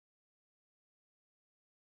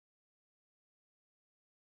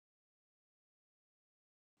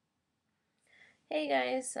Hey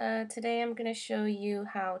guys, today I'm going to show you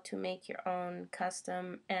how to make your own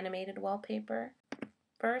custom animated wallpaper.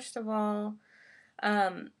 First of all,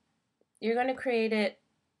 you're going to create it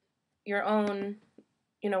your own,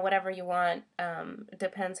 whatever you want. It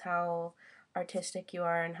depends how artistic you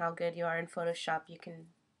are and how good you are in Photoshop. You can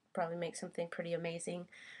probably make something pretty amazing.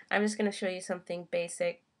 I'm just going to show you something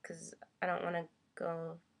basic because I don't want to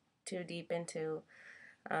go too deep into,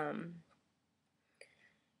 um,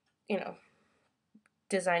 you know,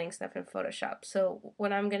 designing stuff in Photoshop. So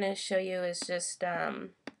what I'm going to show you is just I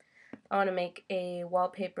want to make a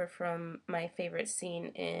wallpaper from my favorite scene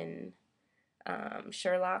in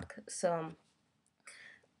Sherlock. So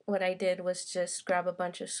what I did was just grab a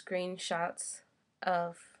bunch of screenshots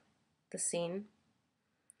of the scene.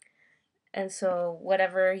 And so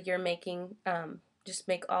whatever you're making, just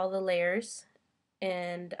make all the layers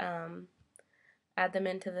and add them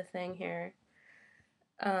into the thing here.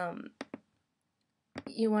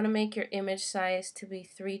 You want to make your image size to be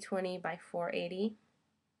 320 by 480.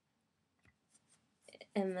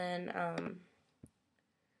 And then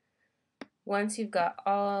once you've got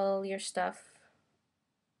all your stuff,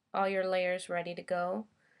 all your layers ready to go,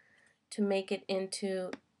 to make it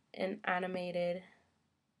into an animated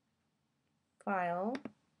file,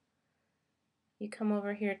 you come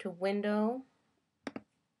over here to Window,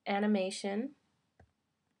 Animation,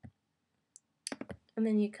 and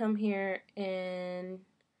then you come here and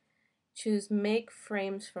choose Make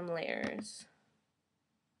Frames from Layers,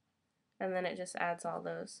 and then it just adds all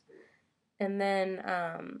those. And then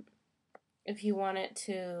if you want it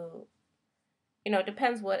to, it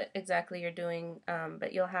depends what exactly you're doing,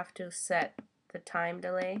 but you'll have to set the time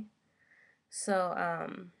delay. So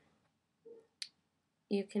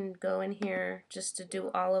you can go in here just to do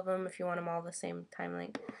all of them if you want them all the same time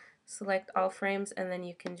length. Select all frames and then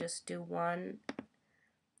you can just do one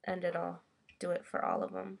and it'll do it for all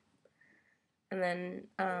of them. And then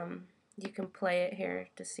you can play it here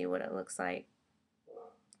to see what it looks like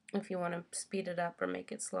if you want to speed it up or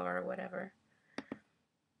make it slower or whatever.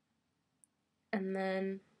 And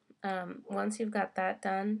then once you've got that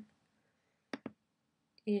done,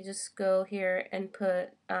 you just go here and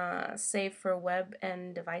put save for web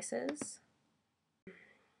and devices.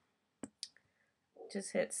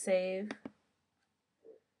 Just hit save,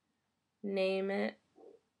 name it.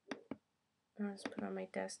 I'll just put it on my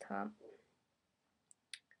desktop.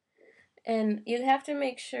 And you have to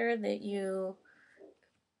make sure that you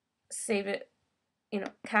save it,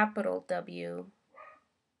 capital W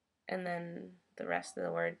and then the rest of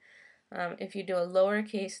the word. If you do a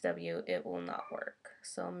lowercase w, it will not work.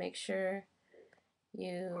 So make sure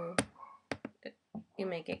you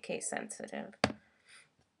make it case sensitive.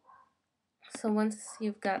 So once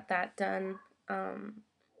you've got that done,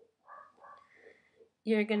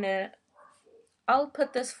 you're gonna, I'll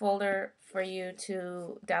put this folder for you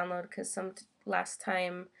to download because last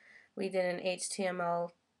time we did an HTML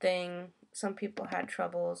thing, some people had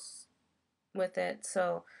troubles with it.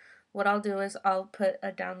 So what I'll do is I'll put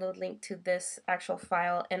a download link to this actual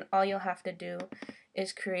file, and all you'll have to do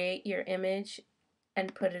is create your image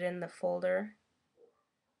and put it in the folder.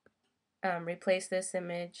 Replace this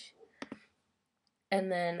image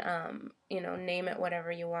and then name it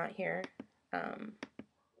whatever you want here,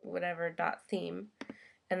 whatever .theme,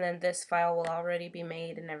 and then this file will already be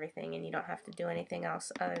made and everything, and you don't have to do anything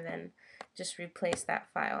else other than just replace that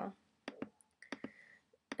file.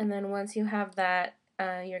 And then once you have that,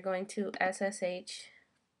 you're going to SSH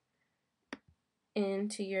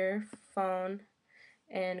into your phone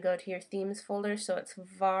and go to your themes folder. So it's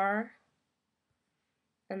var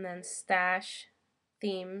and then stash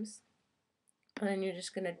themes, and then you're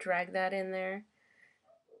just going to drag that in there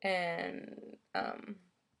and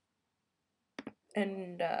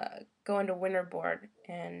go into Winterboard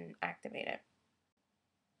and activate it.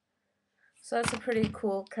 So that's a pretty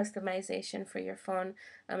cool customization for your phone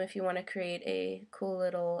if you want to create a cool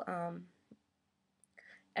little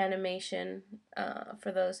animation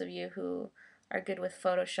for those of you who are good with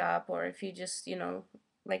Photoshop, or if you just,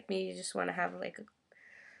 like me, you just want to have like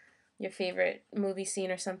your favorite movie scene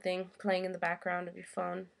or something playing in the background of your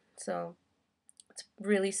phone. So it's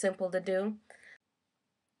really simple to do.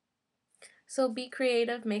 So be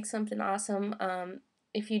creative, make something awesome.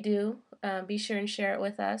 If you do, be sure and share it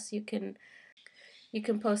with us. You can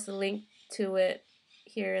post a link to it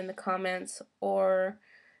here in the comments, or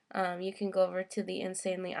you can go over to the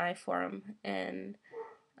Insanely I forum and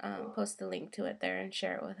post a link to it there and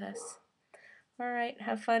share it with us. Alright,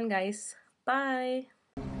 have fun guys. Bye!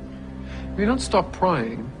 If you don't stop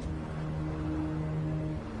prying,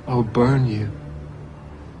 I'll burn you.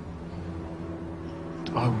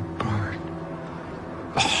 I will burn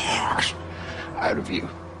Out of you.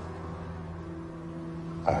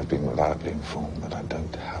 I've been loudly informed that I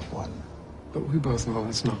don't have one. But we both know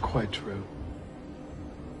that's not quite true.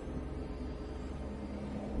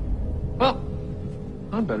 Well,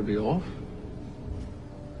 I'd better be off.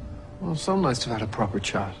 Well, so nice to have had a proper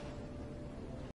chat.